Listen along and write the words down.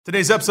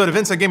Today's episode of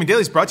Inside Gaming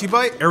Daily is brought to you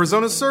by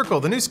Arizona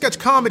Circle, the new sketch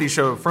comedy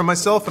show from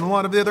myself and a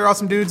lot of the other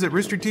awesome dudes at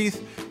Rooster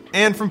Teeth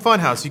and from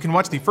Funhouse. You can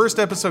watch the first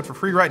episode for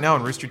free right now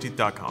on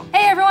roosterteeth.com.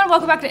 Hey everyone,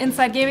 welcome back to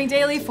Inside Gaming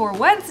Daily for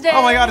Wednesday.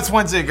 Oh my god, it's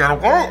Wednesday again.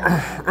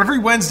 Every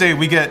Wednesday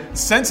we get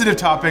sensitive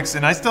topics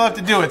and I still have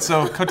to do it,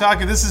 so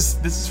Kotaku, this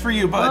is for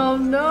you, bud. Oh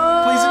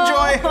no. Please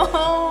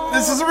enjoy.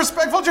 This is a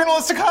respectful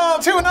journalistic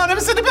hub. Two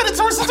anonymous independent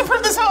sources to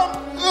prove this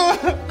hump.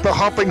 The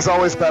humping's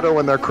always better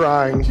when they're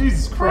crying.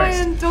 Jesus Christ.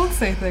 Brian, don't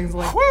say things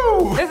like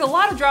Woo! There's a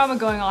lot of drama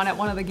going on at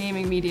one of the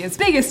gaming media's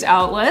biggest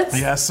outlets.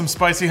 Yes, some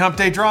spicy hump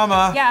day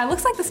drama. Yeah, it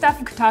looks like the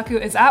staff of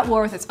Kotaku is at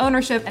war with its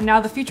ownership, and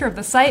now the future of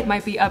the site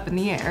might be up in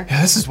the air.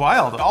 Yeah, this is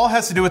wild. It all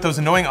has to do with those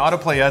annoying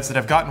autoplay ads that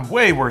have gotten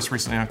way worse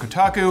recently on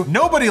Kotaku.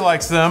 Nobody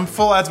likes them.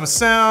 Full ads with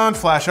sound,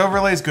 flash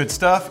overlays, good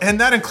stuff. And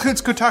that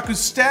includes Kotaku's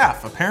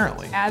staff,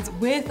 apparently. Ads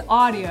with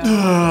audio.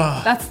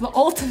 That's the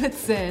ultimate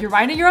sin. You're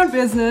minding your own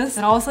business,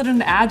 and all of a sudden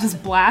an ad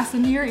just blasts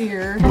into your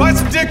ear. Buy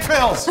some dick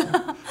pills!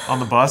 On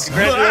the bus.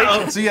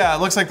 So yeah, it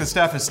looks like the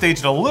staff has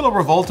staged a little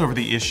revolt over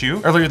the issue.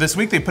 Earlier this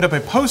week, they put up a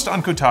post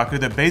on Kotaku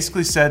that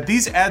basically said,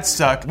 these ads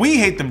suck, we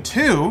hate them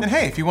too, and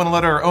hey, if you want to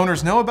let our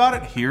owners know about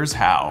it, here's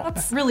how.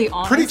 That's really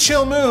honest. Pretty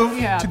chill move,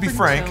 Yeah, to be pretty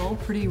frank. Chill,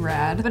 pretty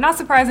rad. But not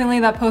surprisingly,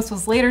 that post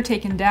was later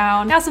taken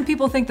down. Now some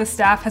people think the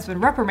staff has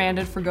been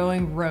reprimanded for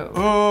going rogue.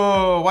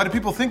 Oh, why do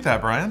people think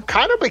that, Brian?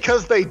 Kind of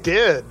because they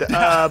did.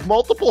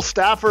 Multiple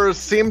staffers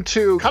seem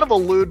to kind of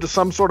allude to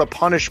some sort of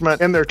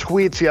punishment in their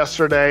tweets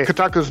yesterday.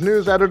 Kotaku's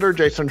news editor,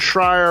 Jason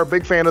Schreier,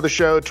 big fan of the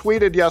show,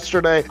 tweeted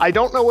yesterday, "I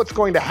don't know what's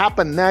going to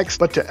happen next,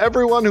 but to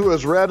everyone who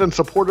has read and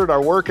supported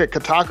our work at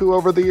Kotaku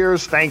over the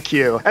years, thank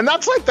you." And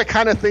that's like the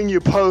kind of thing you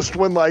post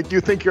when like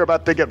you think you're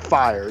about to get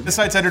fired. The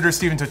site's editor,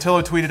 Stephen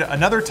Totillo, tweeted,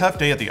 "Another tough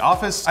day at the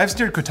office. I've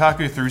steered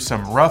Kotaku through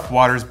some rough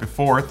waters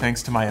before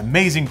thanks to my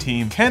amazing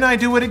team. Can I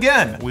do it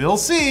again? We'll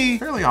see."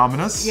 Fairly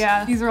ominous.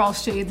 Yeah, these are all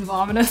shades of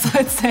ominous,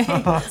 I'd say.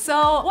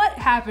 So what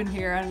happened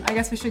here? And I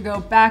guess we should go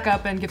back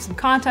up and give some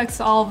context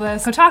to all of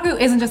this. Kotaku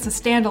isn't just a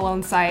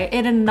standalone site.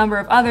 It and a number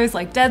of others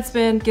like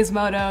Deadspin,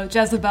 Gizmodo,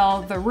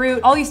 Jezebel, The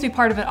Root, all used to be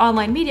part of an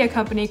online media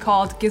company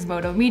called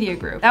Gizmodo Media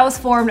Group. That was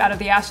formed out of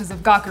the ashes of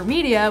Gawker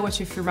Media, which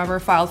if you remember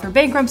filed for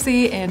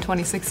bankruptcy in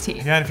 2016.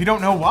 Yeah, and if you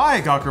don't know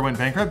why Gawker went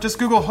bankrupt, just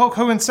Google Hulk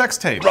Hogan sex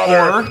tape.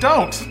 Or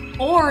don't.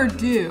 Or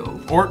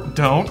do. Or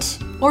don't.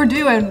 Or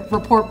do and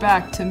report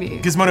back to me.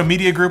 Gizmodo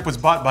Media Group was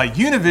bought by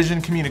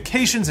Univision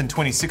Communications in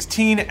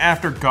 2016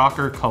 after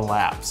Gawker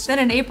collapsed. Then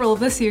in April of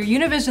this year,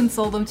 Univision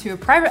sold them to a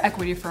private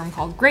equity firm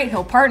called Great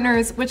Hill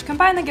Partners, which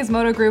combined the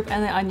Gizmodo Group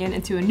and the Onion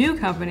into a new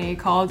company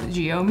called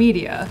Geo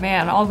Media.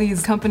 Man, all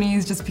these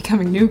companies just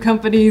becoming new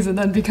companies and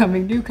then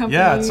becoming new companies.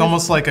 Yeah, it's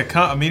almost like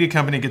a media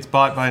company gets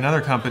bought by another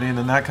company and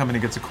then that company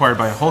gets acquired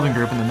by a holding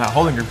group and then that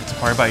holding group gets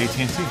acquired by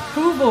AT&T.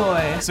 Oh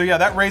boy. So yeah,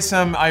 that raised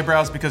some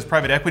eyebrows because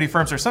private equity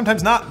firms are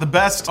sometimes not the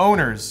best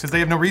owners because they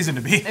have no reason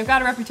to be. They've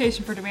got a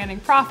reputation for demanding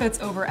profits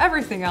over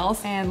everything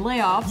else and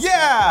layoffs.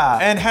 Yeah!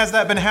 And has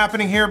that been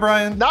happening here,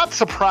 Brian? Not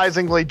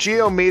surprisingly,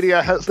 Geo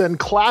Media has been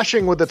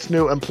clashing with its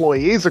new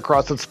employees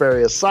across its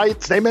various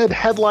sites. They made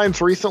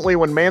headlines recently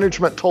when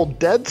management told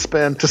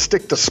Deadspin to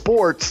stick to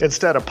sports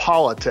instead of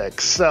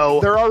politics. So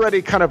they're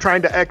already kind of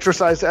trying to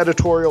exercise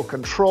editorial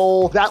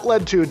control. That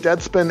led to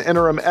Deadspin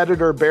interim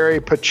editor Barry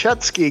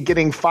Pachetsky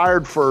getting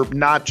fired for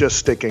not just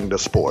sticking to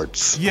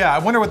sports. Yeah, I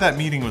wonder what that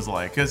meeting was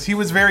like, because he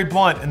was very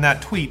blunt in that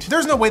tweet.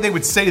 There's no way they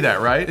would say that,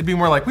 right? It'd be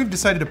more like, we've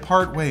decided to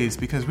part ways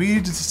because we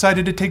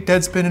decided to take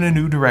Deadspin in a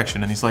new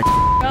direction. And he's like,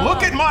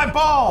 look at my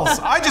balls!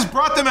 I just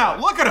brought them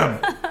out. Look at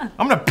them!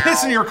 I'm gonna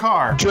piss in your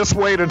car. Just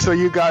wait until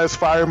you guys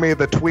fire me.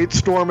 The tweet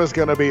storm is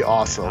gonna be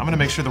awesome. I'm gonna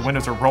make sure the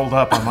windows are rolled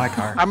up on my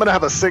car. I'm gonna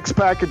have a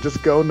six-pack and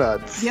just go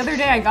nuts. The other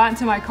day I got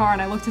into my car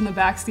and I looked in the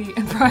backseat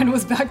and Brian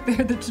was back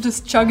there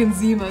just chugging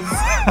Zimas.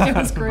 It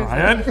was crazy.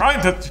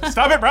 Brian,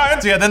 stop it,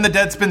 Brian! So yeah, then the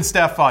Deadspin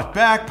staff fought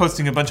back,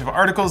 posting a bunch of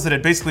articles that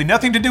had basically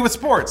nothing to do with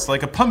sports,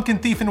 like a pumpkin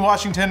thief in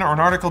Washington or an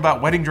article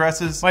about wedding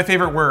dresses. My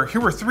favorite were,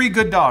 here were 3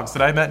 good dogs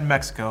that I met in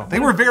Mexico. They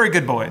were very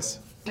good boys.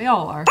 They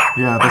all are.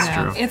 Yeah, that's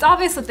true. It's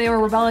obvious that they were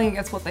rebelling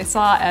against what they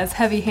saw as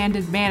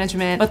heavy-handed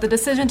management, but the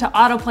decision to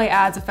autoplay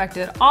ads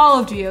affected all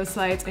of Geo's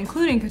sites,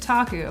 including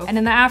Kotaku, and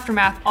in the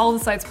aftermath, all the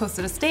sites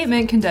posted a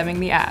statement condemning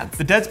the ads.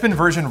 The Deadspin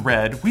version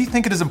read, "We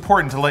think it is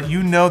important to let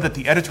you know that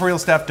the editorial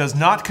staff does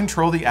not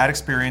control the ad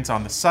experience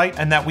on the site,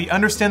 and that we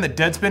understand that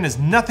Deadspin is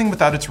nothing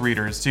without its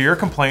readers, so your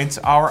complaints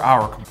are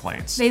our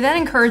complaints." They then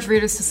encourage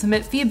readers to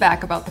submit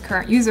feedback about the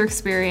current user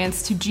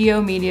experience to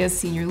Geo Media's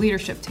senior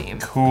leadership team.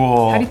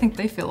 Cool. How do you think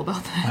they feel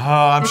about that?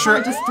 I'm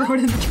sure. Just throw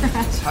it in the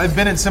trash. I've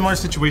been in similar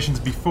situations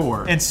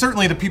before, and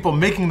certainly the people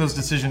making those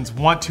decisions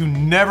want to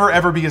never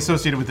ever be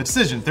associated with the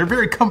decisions. They're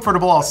very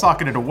comfortable all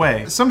socking it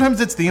away.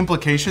 Sometimes it's the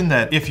implication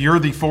that if you're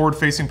the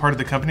forward-facing part of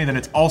the company, then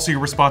it's also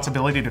your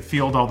responsibility to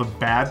field all the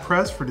bad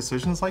press for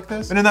decisions like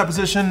this. Been in that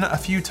position a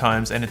few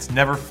times, and it's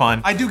never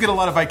fun. I do get a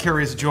lot of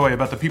vicarious joy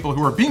about the people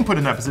who are being put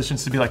in that position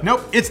to be like,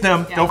 nope, it's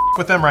them. Yeah. Go f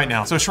with them right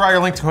now. So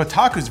Schreier linked to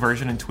Kotaku's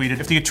version and tweeted,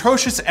 "If the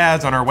atrocious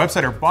ads on our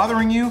website are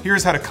bothering you,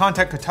 here's how to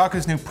contact Kotaku's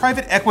Kotaku's new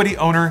private equity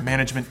owner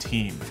management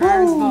team.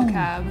 Schreier's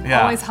vocab.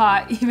 Yeah. Always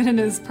hot, even in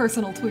his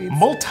personal tweets.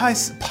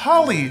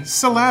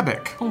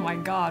 Polysyllabic. Oh my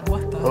god,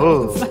 what the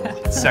hell is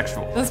that?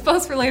 Sexual. Those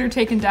posts were later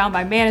taken down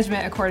by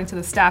management, according to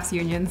the staff's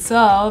union.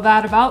 So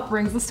that about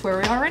brings us to where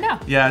we are right now.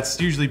 Yeah, it's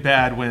usually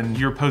bad when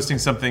you're posting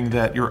something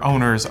that your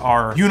owners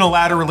are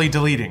unilaterally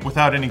deleting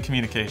without any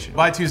communication.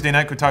 By Tuesday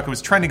night, Kotaku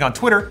was trending on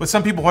Twitter, with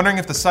some people wondering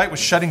if the site was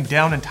shutting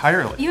down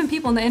entirely. Even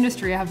people in the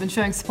industry have been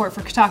showing support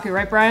for Kotaku,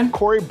 right, Brian?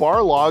 Corey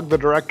Barlog, the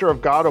director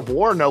of God of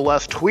War, no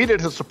less,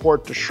 tweeted his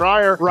support to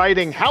Schreier,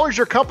 writing, "How is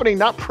your company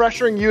not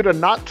pressuring you to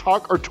not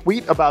talk or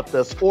tweet about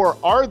this? Or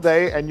are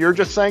they, and you're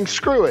just saying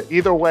screw it?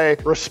 Either way,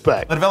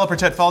 respect." The developer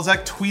Chet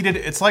Falzak tweeted,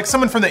 "It's like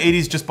someone from the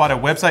 80s just bought a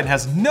website and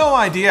has no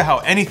idea how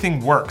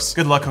anything works.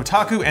 Good luck,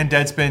 Kotaku and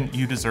Deadspin,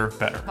 you deserve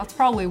better." That's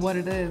probably what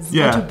it is.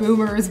 Yeah. A bunch of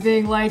boomers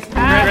being like,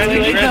 ah,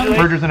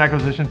 Mergers and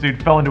acquisitions,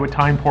 dude, fell into a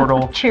time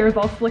portal. chairs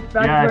all slicked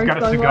back. Yeah, I've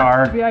got a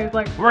cigar. Yeah, he's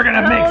like, We're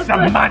gonna make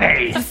some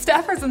money! The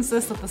staffers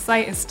insist that the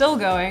site is still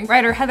going.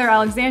 Writer Heather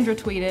Alexandra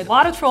tweeted, "A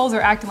lot of trolls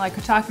are acting like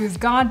Kotaku's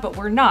gone, but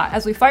we're not.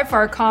 As we fight for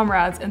our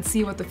comrades and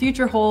see what the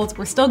future holds,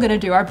 we're still gonna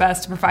do our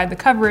best to provide the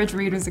coverage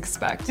readers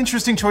expect."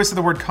 Interesting choice of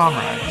the word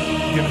comrade,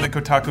 given that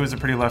Kotaku is a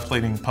pretty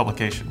left-leaning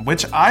publication,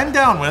 which I'm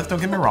down with, don't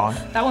get me wrong.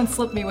 That one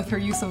slipped me with her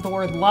use of the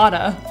word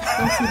Lada.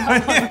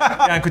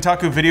 Yeah, and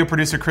Kotaku video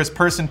producer Chris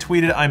Person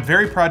tweeted, "I'm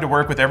very proud to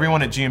work with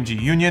everyone at GMG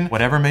Union,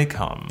 whatever may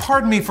come."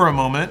 Pardon me for a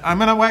moment, I'm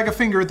gonna wag a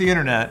finger at the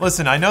internet.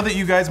 Listen, I know that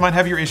you guys might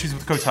have your issues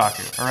with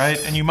Kotaku, alright?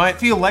 And you might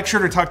feel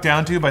lectured or talked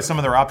down to by some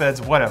of their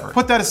op-eds, whatever.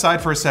 Put that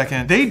aside for a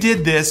second. They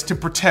did this to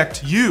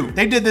protect you.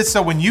 They did this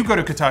so when you go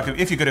to Kotaku,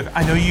 if you go to,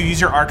 I know you use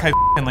your archive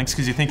links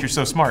because you think you're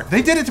so smart.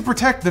 They did it to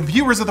protect the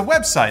viewers of the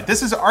website.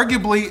 This is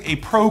arguably a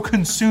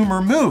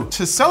pro-consumer move.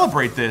 To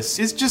celebrate this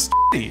is just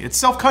it's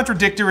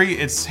self-contradictory,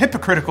 it's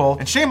hypocritical,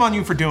 and shame on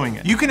you for doing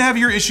it. You can have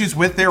your issues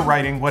with their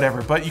writing,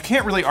 whatever, but you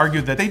can't really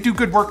argue that they do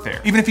good work there.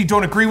 Even if you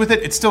don't agree with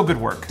it, it's still good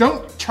work.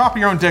 Don't chop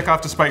your own dick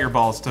off to spite your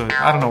balls to,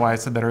 I don't know why I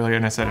said that earlier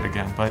and I said it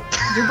again, but.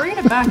 You're bringing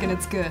it back and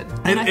it's good.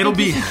 And It'll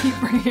be. you should keep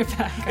bringing it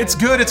back. It's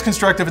good, it's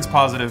constructive, it's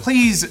positive.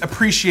 Please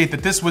appreciate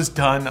that this was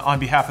done on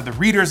behalf of the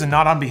readers and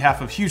not on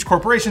behalf of huge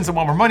corporations that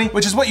want more money,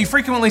 which is what you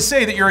frequently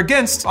say that you're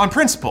against on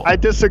principle. I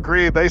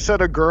disagree. They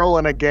said a girl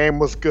in a game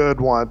was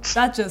good once.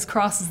 That just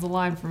crosses the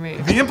line for me.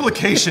 The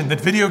implication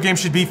that video games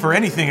should be for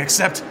anything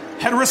except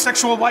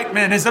heterosexual white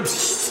men is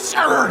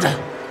absurd.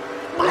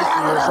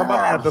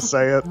 Somebody had to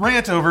say it.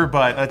 Rant over,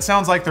 but it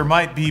sounds like there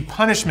might be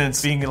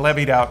punishments being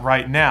levied out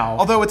right now.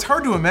 Although it's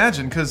hard to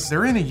imagine because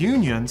they're in a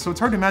union, so it's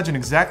hard to imagine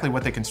exactly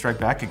what they can strike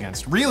back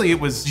against. Really, it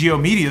was Geo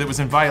Media that was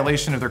in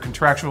violation of their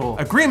contractual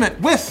agreement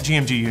with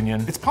GMG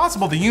Union. It's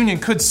possible the union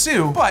could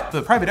sue, but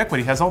the private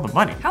equity has all the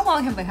money. How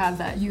long have they had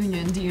that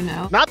union, do you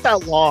know? Not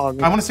that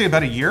long. I want to say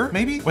about a year,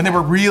 maybe? When they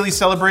were really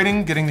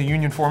celebrating getting the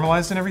union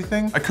formalized and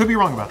everything. I could be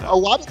wrong about that. A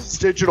lot of these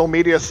digital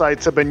media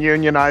sites have been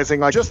unionizing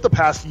like just the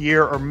past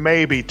year or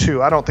maybe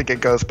two. I don't think it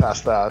goes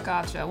past that.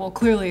 Gotcha. Well,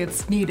 clearly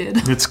it's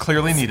needed. It's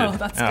clearly needed. So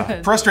that's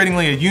good.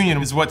 Frustratingly, a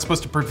union is what's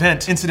supposed to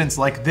prevent incidents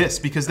like this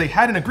because they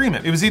had an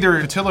agreement. It was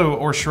either Cotillo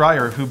or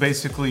Schreier who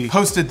basically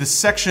posted the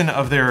section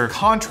of their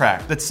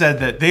contract that said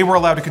that they were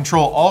allowed to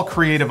control all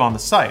creative on the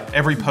site.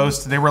 Every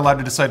post, they were allowed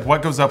to decide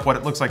what goes up, what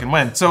it looks like, and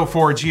when. So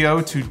for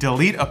Geo to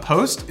delete a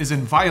post is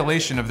in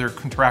violation of their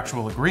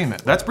contractual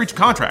agreement. That's breach of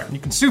contract. You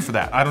can sue for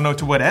that. I don't know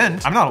to what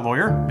end. I'm not a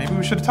lawyer. Maybe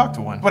we should have talked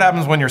to one. What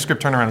happens when your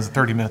script turnaround is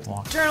 30 minutes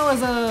long?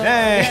 Journalism.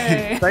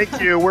 Hey!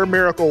 Thank you. We're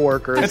miracle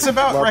workers. It's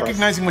about Love us.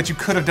 recognizing what you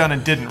could have done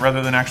and didn't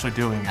rather than actually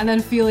doing it. And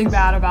then feeling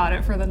bad about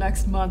it for the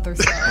next month or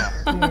so.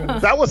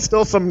 That was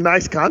still some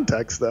nice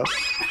context, though.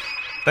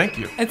 Thank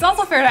you. It's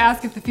also fair to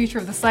ask if the future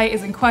of the site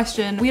is in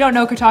question. We don't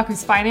know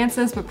Kotaku's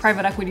finances, but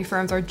private equity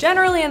firms are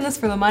generally in this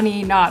for the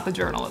money, not the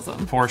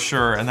journalism. For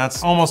sure, and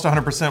that's almost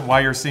 100%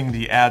 why you're seeing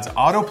the ads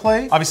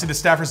autoplay. Obviously, the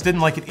staffers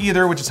didn't like it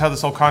either, which is how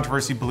this whole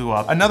controversy blew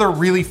up. Another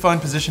really fun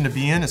position to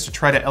be in is to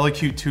try to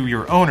elocute to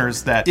your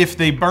owners that if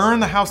they burn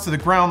the house to the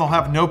ground, they'll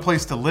have no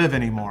place to live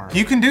anymore.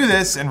 You can do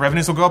this, and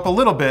revenues will go up a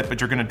little bit, but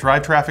you're gonna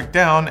drive traffic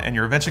down, and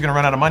you're eventually gonna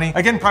run out of money.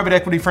 Again, private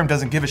equity firm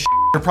doesn't give a shit.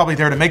 They're probably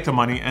there to make the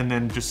money and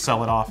then just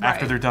sell it off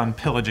after they're done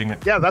pillaging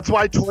it. Yeah, that's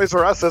why Toys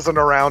R Us isn't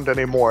around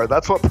anymore.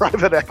 That's what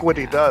private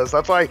equity does.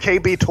 That's why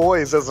KB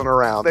Toys isn't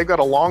around. They've got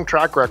a long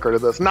track record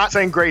of this. Not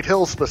saying Great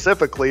Hills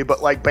specifically,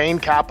 but like Bain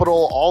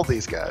Capital, all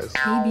these guys.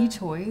 KB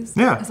Toys?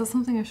 Yeah. Is that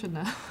something I should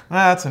know?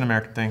 That's an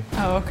American thing.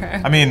 Oh,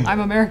 okay. I mean- I'm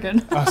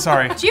American. Oh,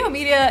 sorry. Geo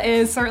Media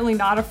is certainly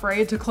not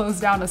afraid to close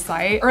down a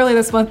site. Early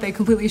this month, they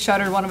completely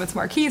shuttered one of its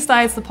marquee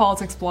sites, the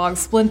politics blog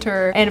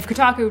Splinter. And if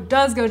Kotaku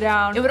does go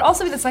down, it would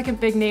also be the second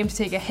big name to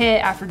take a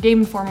hit after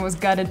Game Informer was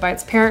gutted by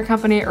its parent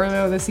company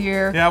earlier this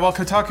year. Yeah, while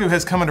Kotaku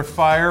has come under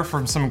fire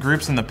from some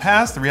groups in the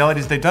past, the reality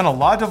is they've done a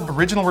lot of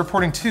original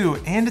reporting too,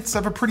 and it's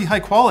of a pretty high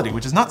quality,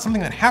 which is not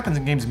something that happens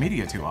in games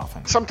media too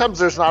often. Sometimes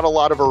there's not a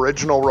lot of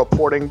original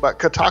reporting, but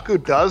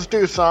Kotaku does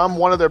do some.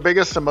 One of their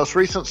biggest and most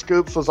recent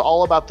scoops was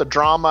all about the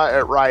drama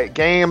at Riot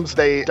Games.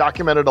 They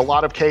documented a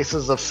lot of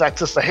cases of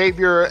sexist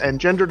behavior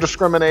and gender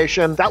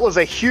discrimination. That was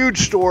a huge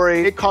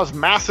story. It caused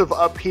massive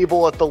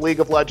upheaval at the League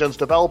of Legends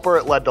developer.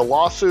 It led to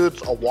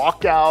lawsuits, a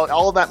walkout.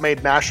 All of that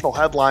made national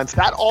headlines.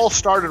 That all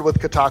started with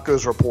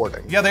Kotaku's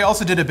reporting. Yeah, they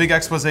also did a big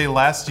expose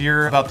last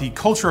year about the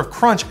culture of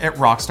crunch at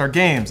Rockstar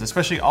Games,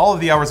 especially all of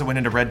the hours that went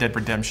into Red Dead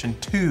Redemption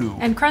 2.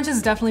 And crunch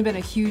has definitely been a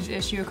huge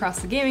issue across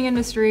the gaming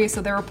industry, so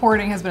their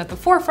reporting has been at the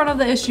forefront of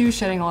the issue,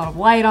 shedding a lot of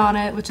light on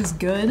it, which is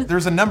good.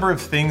 There's a number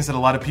of things that a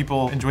lot of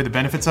people enjoy the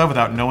benefits of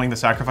without knowing the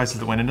sacrifices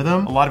that went into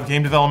them. A lot of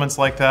game developments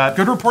like that.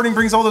 Good reporting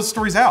brings all those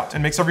stories out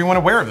and makes everyone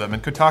aware of them,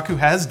 and Kotaku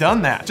has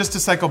done that. Just to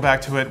cycle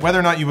back to it, whether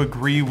or not you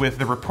agree with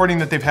the reporting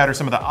that they've had or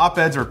some of the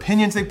op-eds or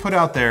opinions they put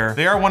out there,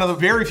 they are one of the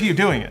very few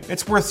doing it.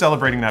 It's worth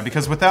celebrating that,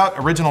 because without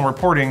original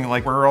reporting,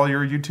 like, where are all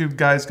your YouTube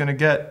guys gonna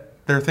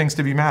get their things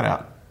to be mad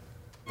at?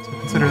 So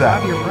consider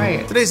that. You're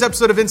right. Today's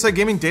episode of Inside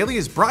Gaming Daily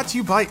is brought to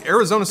you by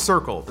Arizona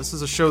Circle. This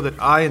is a show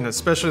that I, and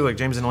especially like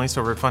James and Elise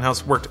over at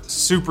Funhouse, worked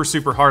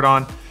super hard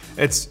on.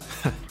 It's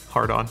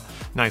hard on.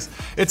 Nice.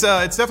 It's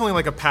definitely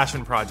like a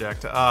passion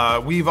project.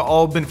 We've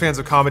all been fans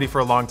of comedy for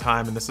a long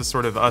time, and this is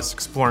sort of us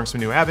exploring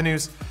some new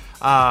avenues.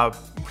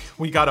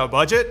 We got a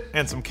budget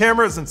and some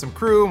cameras and some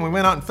crew, and we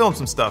went out and filmed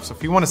some stuff. So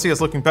if you want to see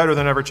us looking better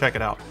than ever, check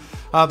it out.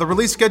 The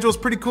release schedule is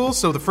pretty cool.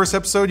 So the first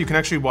episode you can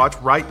actually watch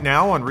right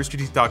now on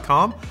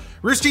roosterteeth.com.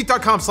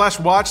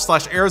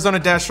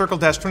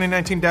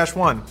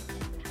 roosterteeth.com/watch/Arizona-Circle-2019-1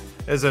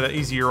 is an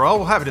easy URL.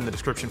 We'll have it in the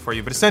description for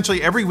you. But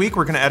essentially, every week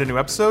we're going to add a new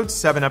episode,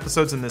 7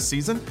 episodes in this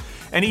season.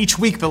 And each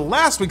week, the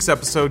last week's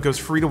episode goes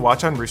free to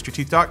watch on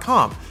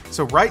roosterteeth.com.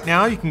 So right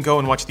now, you can go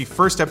and watch the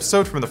first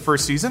episode from the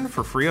first season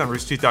for free on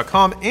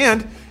roosterteeth.com.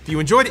 And if you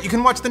enjoyed it, you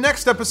can watch the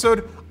next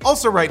episode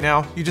also right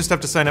now. You just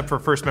have to sign up for a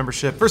first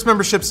membership. First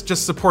memberships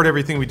just support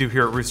everything we do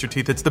here at Rooster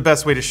Teeth. It's the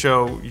best way to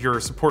show your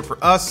support for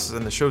us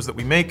and the shows that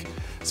we make.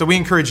 So we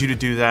encourage you to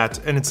do that.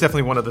 And it's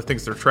definitely one of the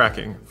things they're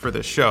tracking for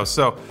this show.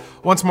 So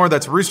once more,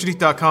 that's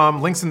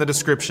roosterteeth.com. Links in the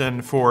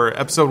description for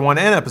episode 1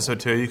 and episode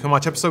 2. You can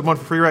watch episode 1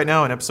 for free right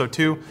now and episode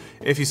 2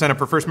 if you sign up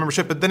for first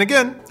membership. But then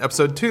again,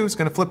 episode 2 is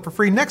going to flip for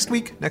free next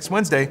week, next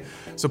Wednesday.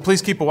 So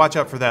please keep a watch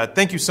out for that.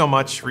 Thank you so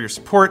much for your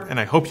support, and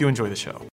I hope you enjoy the show.